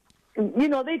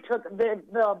 They took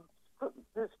the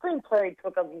screenplay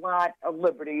took a lot of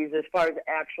liberties as far as the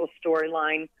actual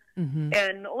storyline. Mm-hmm.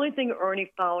 And the only thing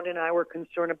Ernie found and I were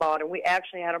concerned about, and we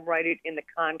actually had him write it in the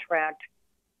contract,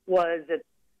 was that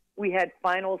we had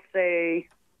final say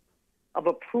of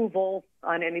approval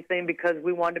on anything because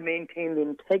we wanted to maintain the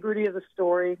integrity of the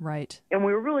story. Right. And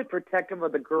we were really protective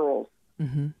of the girls.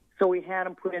 Mm-hmm. So we had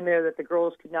them put in there that the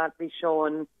girls could not be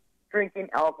shown drinking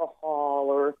alcohol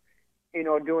or,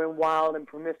 doing wild and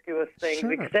promiscuous things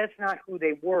because that's not who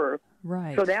they were.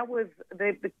 Right. So that was,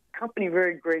 the company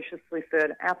very graciously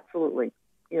said, absolutely,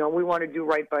 we want to do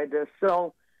right by this.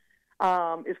 So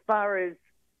as far as,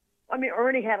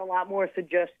 Ernie had a lot more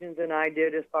suggestions than I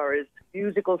did as far as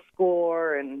musical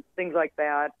score and things like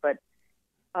that. But,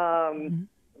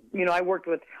 I worked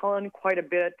with Helen quite a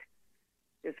bit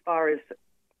as far as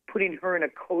putting her in a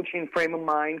coaching frame of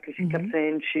mind because she kept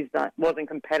saying wasn't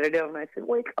competitive. And I said,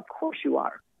 well, of course you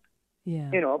are. Yeah.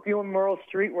 If you and Meryl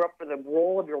Streep were up for the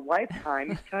role of your lifetime,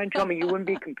 you're trying to tell me you wouldn't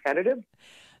be competitive?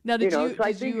 Now, did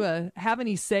you have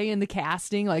any say in the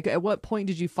casting? Like, at what point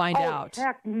did you find out?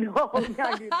 Heck, no, I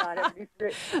did not have any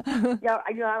say. Yeah,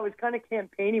 I was kind of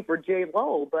campaigning for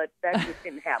J-Lo, but that just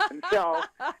didn't happen. So,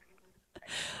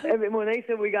 when they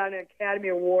said we got an Academy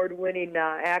Award-winning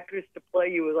actress to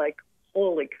play you, it was like,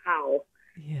 holy cow.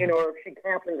 Yeah. Or she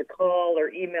happened to call or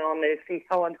email and they see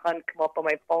Helen Hunt come up on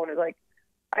my phone. It's like,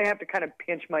 I have to kind of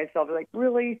pinch myself. Like,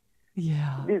 really?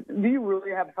 Yeah. Do you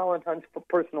really have Helen Hunt's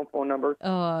personal phone number?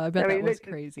 Oh, I bet that was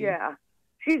crazy. Yeah.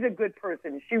 She's a good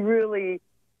person. She really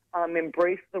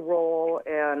embraced the role,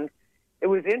 and it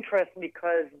was interesting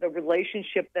because the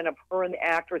relationship then of her and the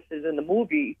actresses in the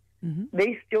movie,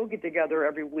 they still get together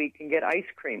every week and get ice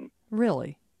cream.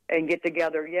 Really? And get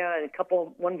together, yeah. And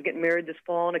one's getting married this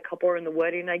fall, and a couple are in the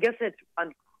wedding. I guess it's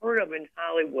unheard of in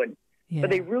Hollywood. Yeah.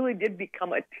 But they really did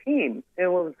become a team. It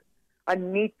was a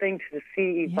neat thing to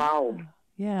see evolve.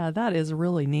 Yeah, that is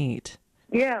really neat.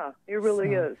 Yeah, it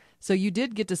really is. So you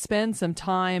did get to spend some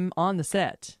time on the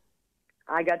set.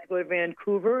 I got to go to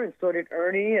Vancouver, and so did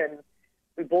Ernie, and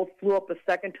we both flew up a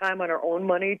second time on our own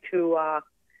money to,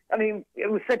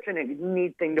 it was such a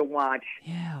neat thing to watch.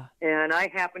 Yeah. And I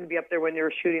happened to be up there when they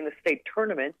were shooting the state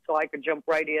tournament, so I could jump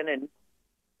right in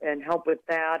and help with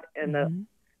that. And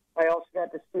I also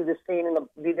got to see the scene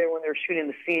be there when they were shooting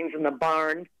the scenes in the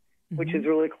barn, which is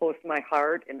really close to my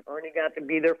heart. And Ernie got to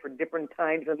be there for different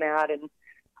times in that. And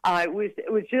it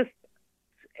was just,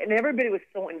 and everybody was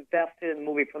so invested in the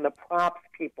movie, from the props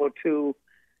people to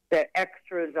the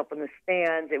extras up in the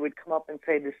stands. They would come up and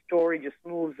say, the story just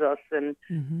moves us, and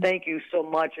thank you so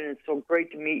much, and it's so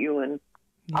great to meet you. And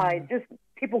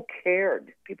people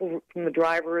cared. People from the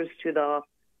drivers to the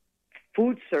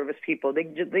food service people,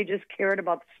 they just cared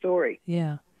about the story.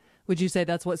 Yeah. Would you say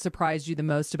that's what surprised you the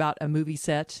most about a movie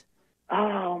set?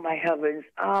 Oh, my heavens.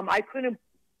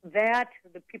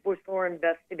 The people were so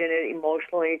invested in it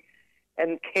emotionally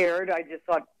and cared. I just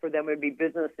thought for them it would be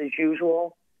business as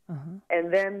usual.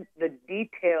 And then the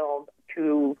detail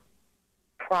to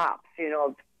props,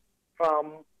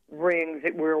 from rings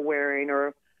that we were wearing,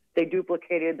 or they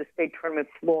duplicated the state tournament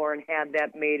floor and had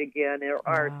that made again, or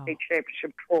our state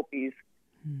championship trophies.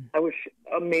 I was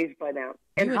amazed by that.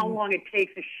 And how long it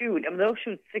takes to shoot. They'll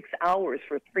shoot 6 hours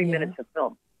for 3 minutes of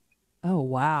film. Oh,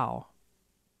 wow.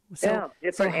 So,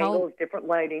 different angles, different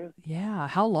lighting. Yeah.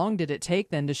 How long did it take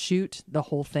then to shoot the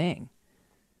whole thing?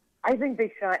 I think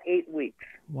they shot 8 weeks.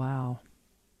 Wow.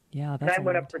 Yeah, that's and I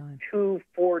went up for 2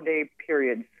 4-day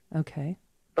periods. Okay.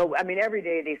 But, every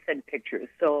day they sent pictures.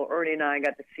 So Ernie and I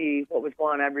got to see what was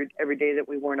going on every day that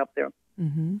we weren't up there.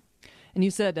 Mm-hmm. And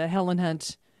you said Helen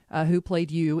Hunt, who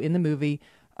played you in the movie,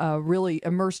 really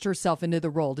immersed herself into the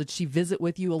role. Did she visit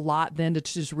with you a lot then to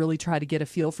just really try to get a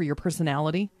feel for your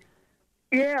personality?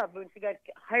 Yeah, but when she got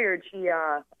hired, she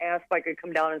asked if I could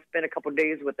come down and spend a couple of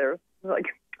days with her. I was like,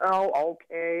 oh,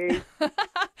 okay.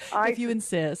 If you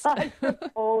insist. I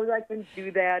suppose I can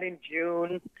do that in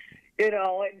June, and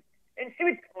and she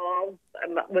would call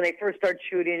when they first start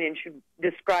shooting, and she'd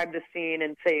describe the scene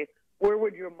and say, where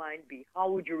would your mind be? How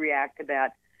would you react to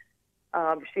that?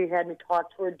 She had me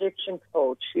talk to her addiction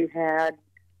coach. She had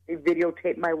me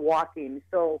videotape my walking.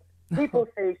 So people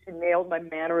say she nailed my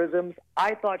mannerisms.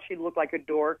 I thought she looked like a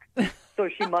dork, so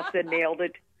she must have nailed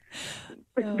it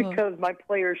because my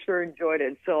players sure enjoyed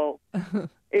it. So,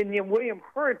 and William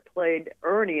Hurt played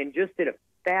Ernie and just did a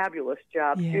fabulous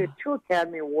job. Yeah. She had 2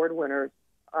 Academy Award winners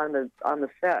on the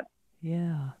set.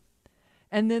 Yeah.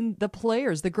 And then the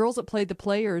players, the girls that played the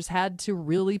players, had to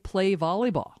really play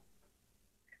volleyball.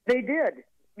 They did,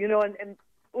 and it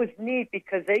was neat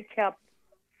because they kept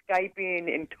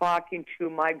Skyping and talking to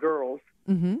my girls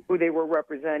who they were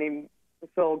representing.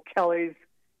 So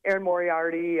Erin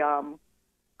Moriarty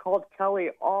called Kelly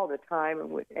all the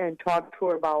time and talked to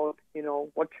her about,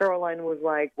 what Caroline was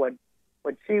like, what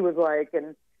she was like,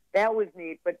 and that was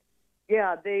neat. But,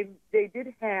 yeah, they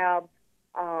did have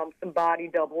some body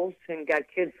doubles and got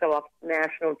kids off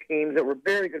national teams that were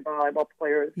very good volleyball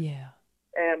players. Yeah.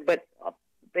 But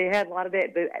they had a lot of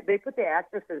that. They put the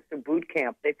actresses through boot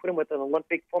camp. They put them with an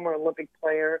former Olympic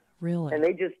player. Really? And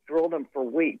they just drilled them for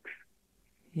weeks.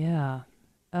 Yeah.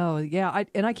 Oh, yeah.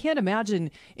 I can't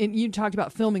imagine. And you talked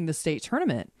about filming the state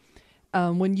tournament.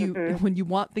 When you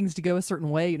want things to go a certain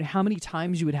way, how many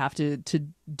times you would have to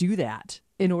do that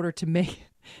in order to make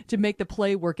the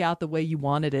play work out the way you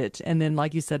wanted it, and then,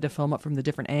 like you said, to film it from the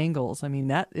different angles. I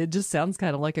mean, it just sounds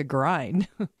kind of like a grind.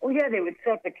 Well, yeah, they would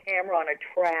set the camera on a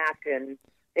track, and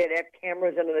they'd have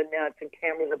cameras under the nets and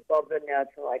cameras above the nets,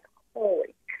 and like,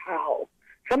 holy cow!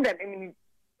 Sometimes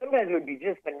it would be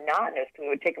just monotonous because it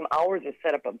would take them hours to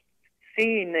set up a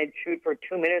scene. They'd shoot for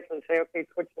 2 minutes and say, "Okay,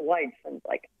 switch the lights," and it's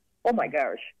like, oh my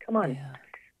gosh, come on! Yeah.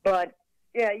 But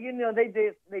yeah,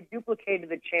 they duplicated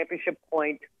the championship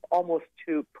point almost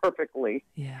to perfectly.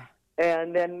 Yeah.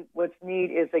 And then what's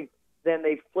neat is they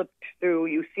flipped through.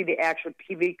 You see the actual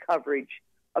TV coverage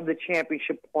of the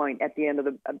championship point at the end of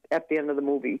the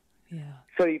movie. Yeah.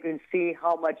 So you can see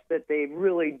how much that they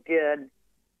really did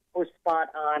were spot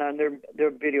on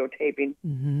their videotaping.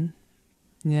 Mm-hmm.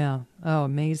 Yeah. Oh,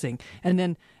 amazing. And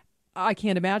then I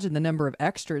can't imagine the number of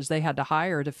extras they had to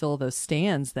hire to fill those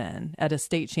stands then at a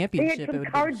state championship. They had some it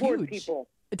would cardboard be huge. people.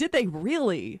 Did they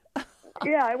really?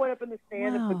 Yeah, I went up in the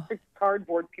stand and put 6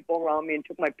 cardboard people around me and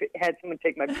had someone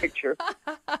take my picture.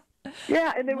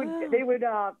 Yeah, and they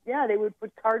would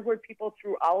put cardboard people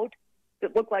throughout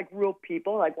that looked like real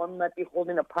people. Like one might be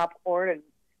holding a popcorn,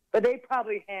 but they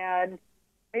probably had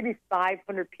maybe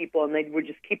 500 people, and they would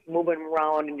just keep moving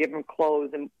around in different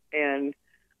clothes and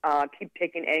keep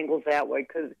taking angles that way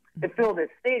because to fill this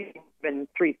stadium would have been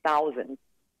 3,000,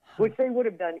 which they would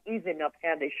have done easy enough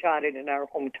had they shot it in our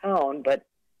hometown. But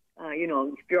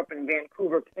if you're up in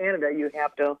Vancouver, Canada, you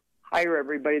have to hire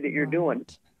everybody that you're doing.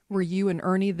 Were you and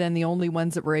Ernie then the only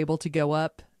ones that were able to go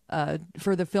up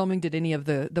for the filming? Did any of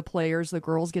the players, the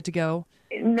girls, get to go?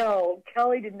 No,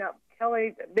 Kelly did not.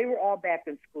 Kelly, they were all back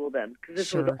in school then because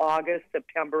this was August,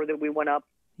 September that we went up.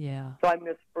 Yeah. So I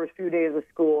missed the first few days of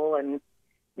school, and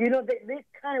they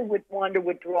kind of wanted to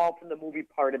withdraw from the movie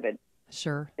part of it.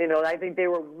 Sure. I think they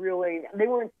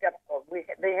weren't skeptical.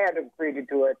 They had to agree to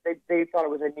do it. They thought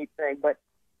it was a neat thing, but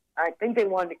I think they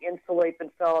wanted to insulate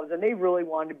themselves, and they really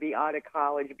wanted to be out of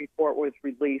college before it was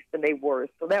released, and they were.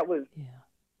 So that was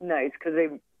nice because they,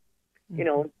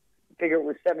 figure it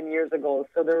was 7 years ago.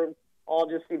 So they're all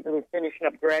just either finishing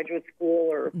up graduate school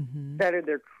or started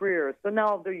their careers. So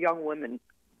now they're young women.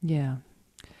 Yeah.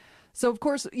 So, of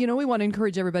course, we want to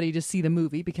encourage everybody to see the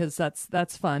movie because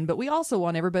that's fun. But we also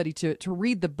want everybody to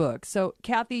read the book. So,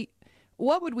 Kathy,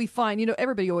 what would we find?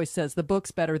 Everybody always says the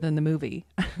book's better than the movie.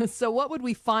 So what would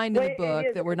we find in the book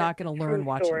that we're not going to learn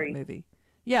watching the movie?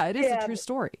 Yeah, it is a true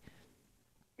story.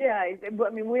 Yeah,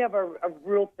 we have a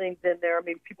real things in there.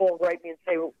 People write me and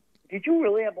say, well, did you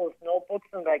really have those notebooks?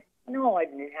 And I'm like, no, I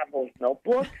didn't have those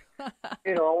notebooks,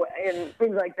 and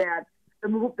things like that.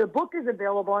 The book is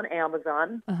available on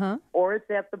Amazon, or it's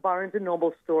at the Barnes &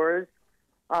 Noble stores.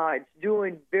 It's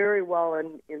doing very well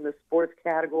in the sports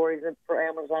categories, and for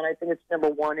Amazon, I think it's number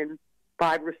 1 in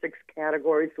 5 or 6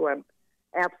 categories, so I'm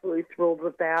absolutely thrilled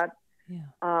with that. Yeah.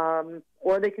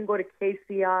 Or they can go to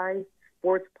KCI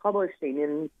Sports Publishing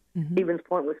in Stevens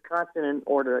Point, Wisconsin, and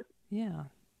order it. Yeah.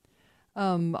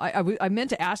 I meant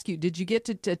to ask you, did you get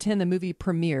to attend the movie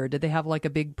premiere? Did they have like a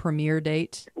big premiere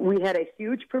date? We had a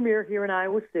huge premiere here in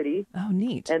Iowa City. Oh,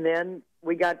 neat. And then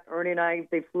we got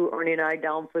they flew Ernie and I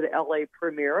down for the LA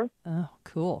premiere. Oh,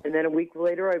 cool. And then a week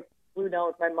later, I flew down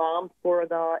with my mom for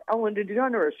the Ellen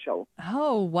DeGeneres show.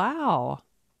 Oh, wow.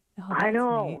 I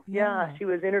know. Neat. Yeah, she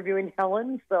was interviewing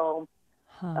Helen, so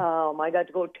I got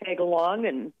to go tag along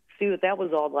and see what that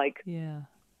was all like. Yeah.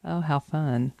 Oh, how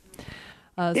fun.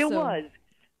 It was.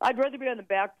 I'd rather be on the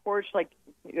back porch, like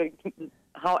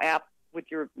how apt with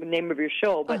your name of your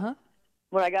show. But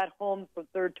when I got home for the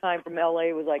third time from L.A.,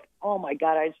 it was like, oh, my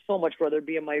God, I'd so much rather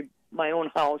be in my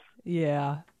own house.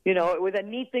 Yeah. You know, it was a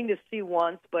neat thing to see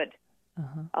once, but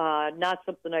not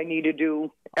something I need to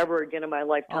do ever again in my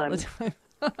lifetime. All the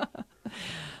time.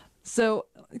 So,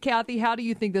 Kathy, how do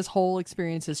you think this whole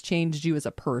experience has changed you as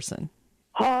a person?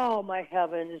 Oh, my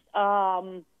heavens.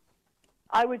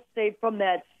 I would say from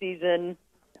that season,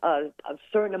 a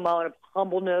certain amount of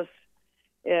humbleness,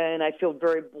 and I feel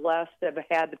very blessed to have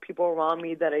had the people around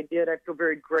me that I did. I feel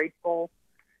very grateful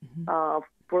for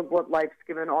what life's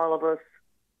given all of us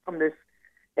from this.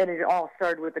 And it all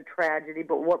started with a tragedy,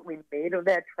 but what we made of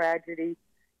that tragedy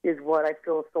is what I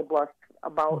feel so blessed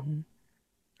about.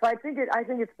 So I think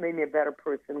it's made me a better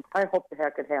person. I hope the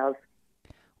heck it has.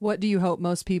 What do you hope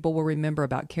most people will remember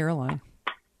about Caroline?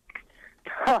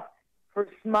 Her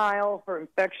smile, her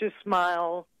infectious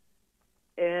smile,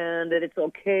 and that it's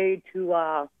okay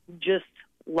to just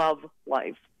love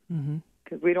life.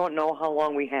 Because we don't know how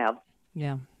long we have.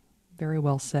 Yeah, very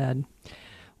well said.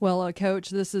 Well, Coach,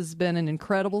 this has been an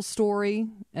incredible story,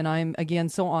 and I'm, again,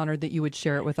 so honored that you would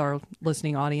share it with our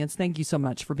listening audience. Thank you so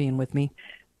much for being with me.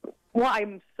 Well,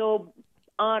 I'm so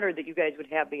honored that you guys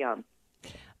would have me on.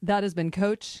 That has been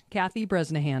Coach Kathy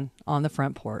Bresnahan on the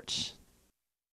Front Porch.